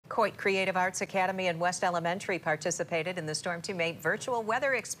Coit Creative Arts Academy and West Elementary participated in the Storm Teammate virtual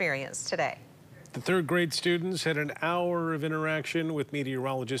weather experience today. The third grade students had an hour of interaction with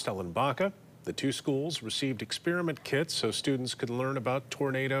meteorologist Ellen Baca. The two schools received experiment kits so students could learn about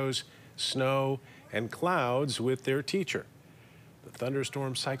tornadoes, snow, and clouds with their teacher. The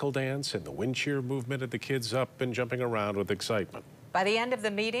thunderstorm cycle dance and the wind shear movement had the kids up and jumping around with excitement. By the end of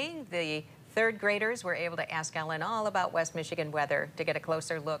the meeting, the third graders were able to ask Ellen all about West Michigan weather. To get a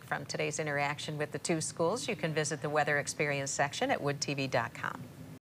closer look from today's interaction with the two schools, you can visit the weather experience section at woodtv.com.